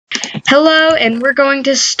Hello, and we're going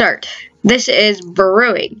to start. This is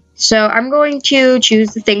brewing. So I'm going to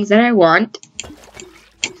choose the things that I want.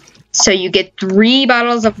 So you get 3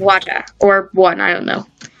 bottles of water, or 1, I don't know.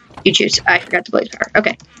 You choose. I forgot the blaze powder.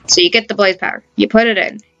 Okay, so you get the blaze powder. You put it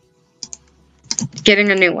in.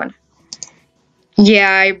 Getting a new one.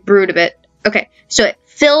 Yeah, I brewed a bit. Okay, so it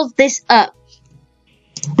fills this up.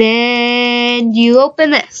 Then you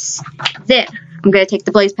open this. Then I'm going to take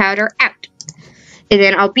the blaze powder out. And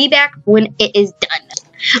then I'll be back when it is done.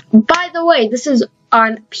 By the way, this is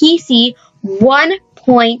on PC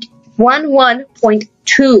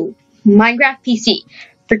 1.11.2. Minecraft PC.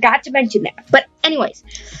 Forgot to mention that. But anyways,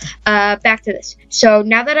 back to this. So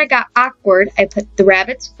now that I got awkward, I put the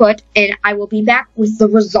rabbit's foot, and I will be back with the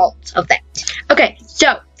results of that. Okay,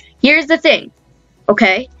 so here's the thing.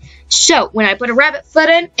 Okay, so when I put a rabbit foot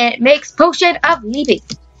in, it makes potion of leaping.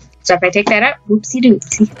 So if I take that out, whoopsie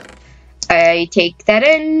doopsie. I take that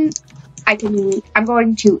in. I'm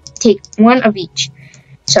going to take 1 of each.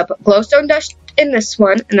 So I'll put glowstone dust in this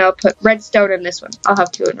one, and I'll put redstone in this one. I'll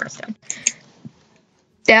have 2 in redstone.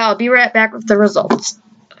 Then I'll be right back with the results.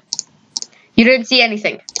 You didn't see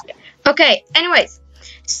anything. Okay, anyways.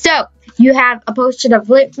 So, you have a potion of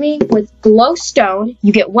leaping with glowstone.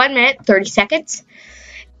 You get 1 minute, 30 seconds.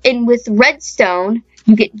 And with redstone,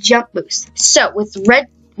 you get jump boost. So, with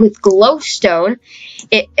glowstone,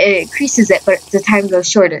 it increases it, but the time goes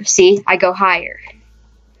shorter. See, I go higher.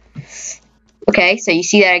 Okay, so you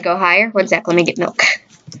see that I go higher? 1 sec, let me get milk.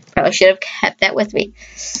 Probably should have kept that with me,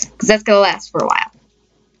 because that's going to last for a while.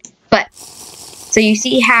 But, so you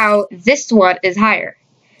see how this one is higher.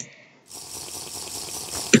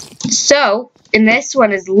 So, and this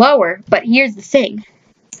one is lower, but here's the thing.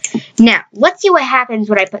 Now, let's see what happens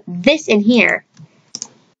when I put this in here.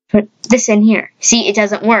 Put this in here. See, it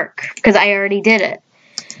doesn't work because I already did it.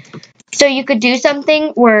 So you could do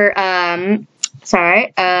something where, let me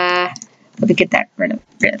get that rid of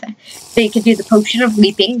that. So you could do the potion of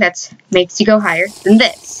leaping that makes you go higher than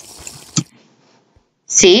this.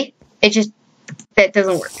 See, that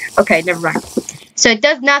doesn't work. Okay, never mind. So it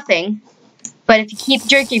does nothing, but if you keep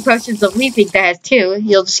drinking potions of leaping that has 2,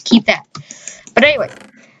 you'll just keep that. But anyway,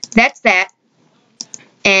 that's that.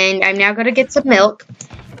 And I'm now going to get some milk.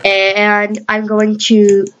 And I'm going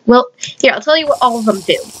to, well, here, I'll tell you what all of them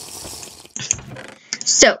do.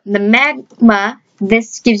 So, the magma,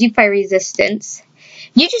 this gives you fire resistance.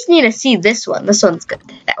 You just need to see this one. This one's good.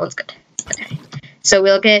 That one's good. Okay. So,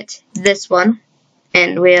 we'll get this one.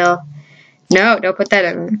 And we'll, no, don't put that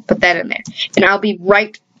in. Put that in there. And I'll be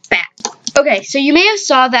right back. Okay, so you may have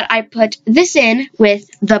saw that I put this in with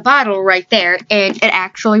the bottle right there, and it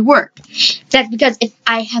actually worked. That's because if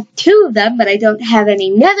I have 2 of them, but I don't have any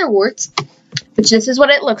nether warts, which this is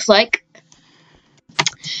what it looks like,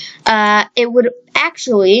 it would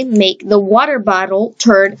actually make the water bottle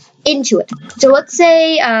turn into it. So let's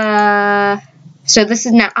say, so this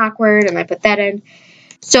is now awkward, and I put that in.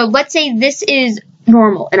 So let's say this is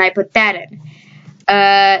normal, and I put that in.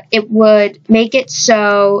 It would make it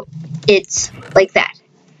so it's like that.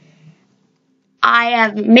 I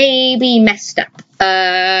have maybe messed up.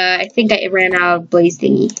 I think I ran out of blaze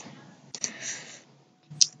thingy.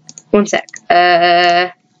 1 sec.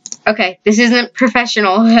 Okay, this isn't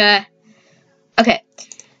professional. Okay.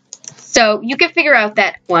 So, you can figure out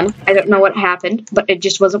that one. I don't know what happened, but it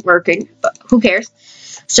just wasn't working. But who cares?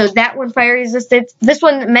 So, that one, fire resistance. This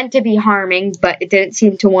one meant to be harming, but it didn't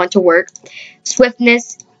seem to want to work.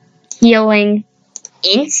 Swiftness, healing,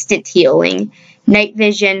 instant healing, night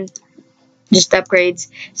vision, just upgrades.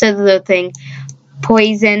 So, the thing.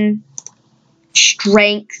 Poison,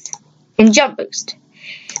 strength, and jump boost.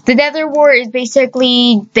 The nether wart is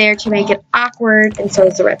basically there to make it awkward, and so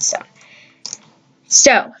is the redstone.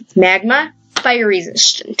 So, magma, fire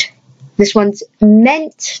resistant. This one's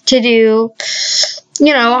meant to do,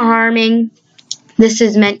 you know, harming. This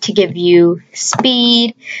is meant to give you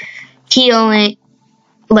speed, healing,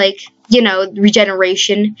 like, you know,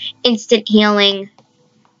 regeneration, instant healing,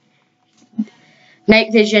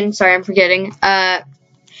 night vision, sorry, I'm forgetting.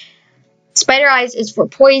 Spider eyes is for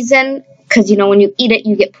poison, because, you know, when you eat it,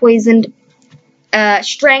 you get poisoned.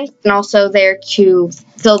 Strength, and also there to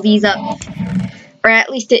fill these up. Or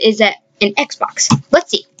at least it is at an Xbox.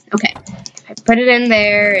 Let's see. Okay. I put it in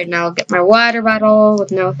there, and I'll get my water bottle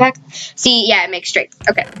with no effect. See, yeah, it makes strength.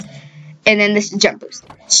 Okay. And then this is jump boost.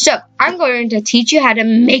 So, I'm going to teach you how to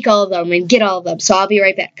make all of them and get all of them. So, I'll be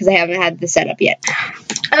right back, because I haven't had the setup yet.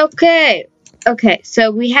 Okay. Okay,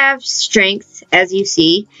 so we have strength, as you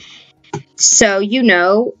see. So, you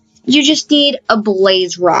know, you just need a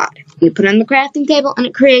blaze rod. You put it on the crafting table, and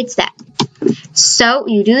it creates that. So,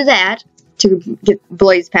 you do that to get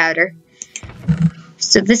blaze powder.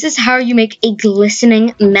 So this is how you make a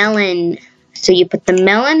glistening melon. So you put the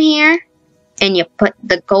melon here, and you put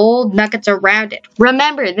the gold nuggets around it.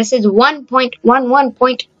 Remember, this is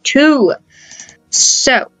 1.11.2.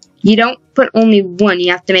 So you don't put only one,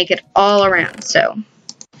 you have to make it all around. So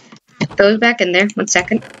put those back in there. 1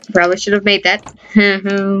 second. Probably should have made that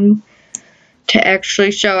to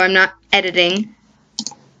actually show I'm not editing.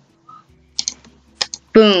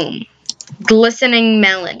 Boom. Glistening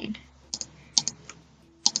melon.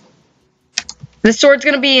 The sword's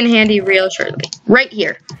going to be in handy real shortly. Right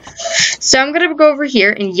here. So I'm going to go over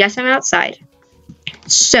here, and yes, I'm outside.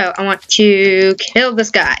 So I want to kill this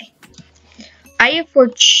guy. I have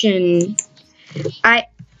fortune. I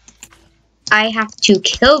have to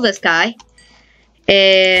kill this guy.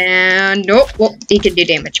 And nope, well, he can do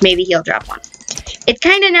damage. Maybe he'll drop one. It's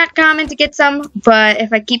kind of not common to get some, but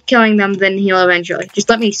if I keep killing them, then he'll eventually. Just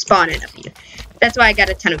let me spawn in a few. That's why I got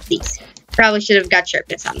a ton of these. Probably should have got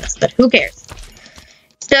sharpness on this, but who cares?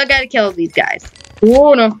 Still gotta kill these guys.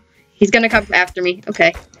 Oh no, he's gonna come after me.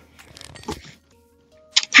 Okay.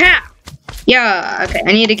 Ha! Yeah, okay,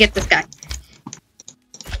 I need to get this guy.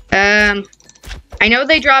 I know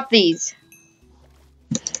they drop these.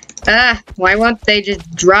 Why won't they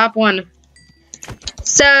just drop one?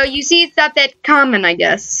 So, you see, it's not that common, I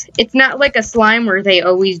guess. It's not like a slime where they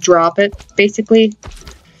always drop it, basically.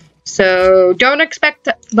 So, don't expect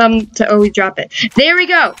them to always drop it. There we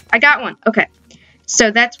go! I got one. Okay.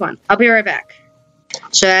 So, that's one. I'll be right back.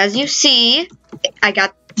 So, as you see, I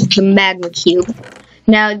got the magma cube.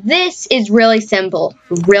 Now, this is really simple.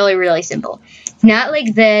 Really, really simple. Not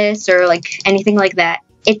like this or like anything like that.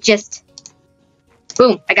 It just...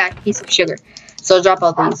 Boom! I got a piece of sugar. So, I'll drop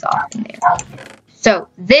all these off in there. So,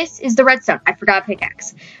 this is the redstone. I forgot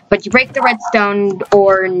pickaxe. But you break the redstone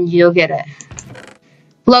or you'll get it.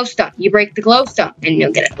 Glowstone. You break the glowstone and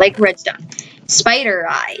you'll get it. Like redstone. Spider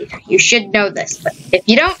eye. You should know this. But if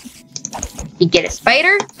you don't, you get a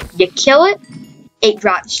spider. You kill it.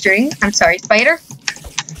 8-drop string. I'm sorry, spider.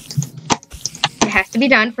 It has to be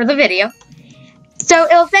done for the video. So,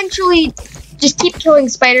 it'll eventually just keep killing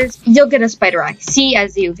spiders. You'll get a spider eye. See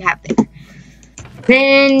as you have there.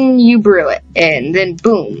 Then you brew it, and then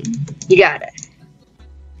boom, you got it.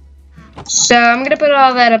 So I'm gonna put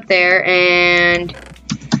all that up there, and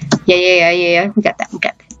yeah, we got that.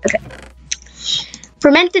 Okay.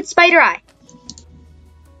 Fermented spider eye.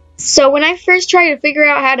 So when I first tried to figure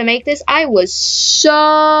out how to make this, I was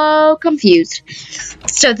so confused.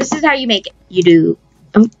 So this is how you make it. You do.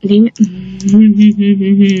 Oh,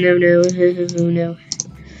 no.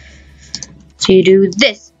 So you do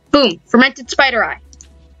this. Boom! Fermented spider eye.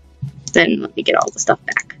 Then let me get all the stuff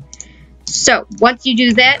back. So, once you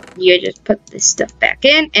do that, you just put this stuff back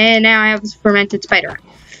in, and now I have this fermented spider eye.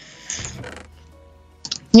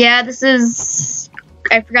 Yeah, this is...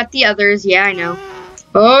 I forgot the others. Yeah, I know.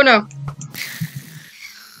 Oh, no.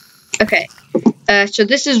 Okay. So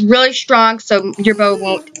this is really strong, so your bow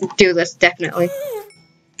won't do this, definitely.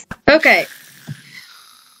 Okay.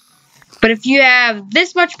 But if you have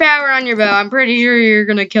this much power on your bow, I'm pretty sure you're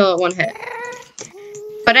going to kill it one hit.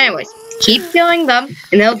 But anyways, keep killing them,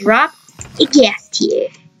 and they'll drop a gas tier.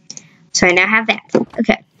 So I now have that.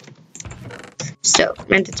 Okay. So,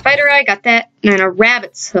 fermented spider eye, got that. And then a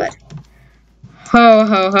rabbit's hood.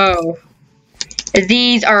 Ho.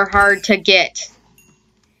 These are hard to get.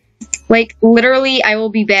 Like, literally, I will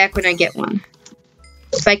be back when I get one.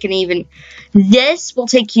 If I can even... This will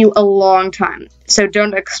take you a long time, so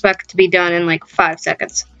don't expect to be done in like 5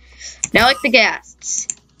 seconds. Not like the ghasts,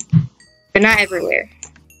 but not everywhere.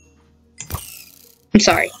 I'm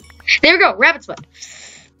sorry. There we go, rabbit's foot.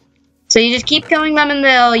 So you just keep killing them and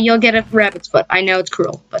you'll get a rabbit's foot. I know it's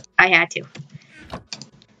cruel, but I had to.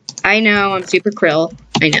 I know, I'm super krill.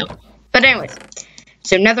 I know. But anyways,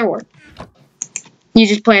 so nether wart. You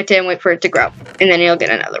just plant it and wait for it to grow, and then you'll get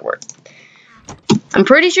another wart. I'm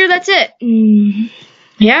pretty sure that's it.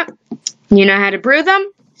 Yeah. You know how to brew them.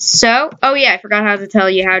 So, oh yeah, I forgot how to tell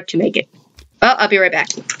you how to make it. Well, I'll be right back.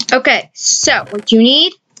 Okay, so what you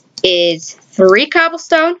need is 3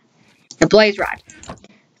 cobblestone, a blaze rod.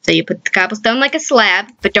 So you put the cobblestone like a slab,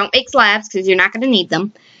 but don't make slabs because you're not going to need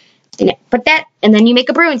them. And put that, and then you make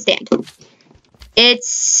a brewing stand.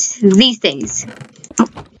 It's these things. Oh,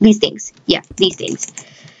 these things. Yeah, these things.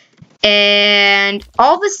 And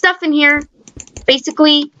all the stuff in here,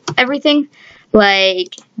 basically everything,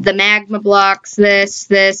 like the magma blocks, this,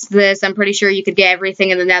 I'm pretty sure you could get everything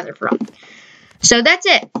in the nether from. So that's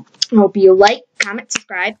it. I hope you like, comment,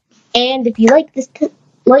 subscribe, and if you like this,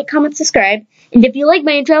 like, comment, subscribe, and if you like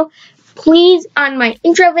my intro, please, on my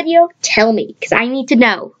intro video, tell me, because I need to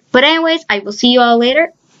know. But anyways, I will see you all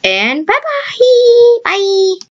later, and bye-bye!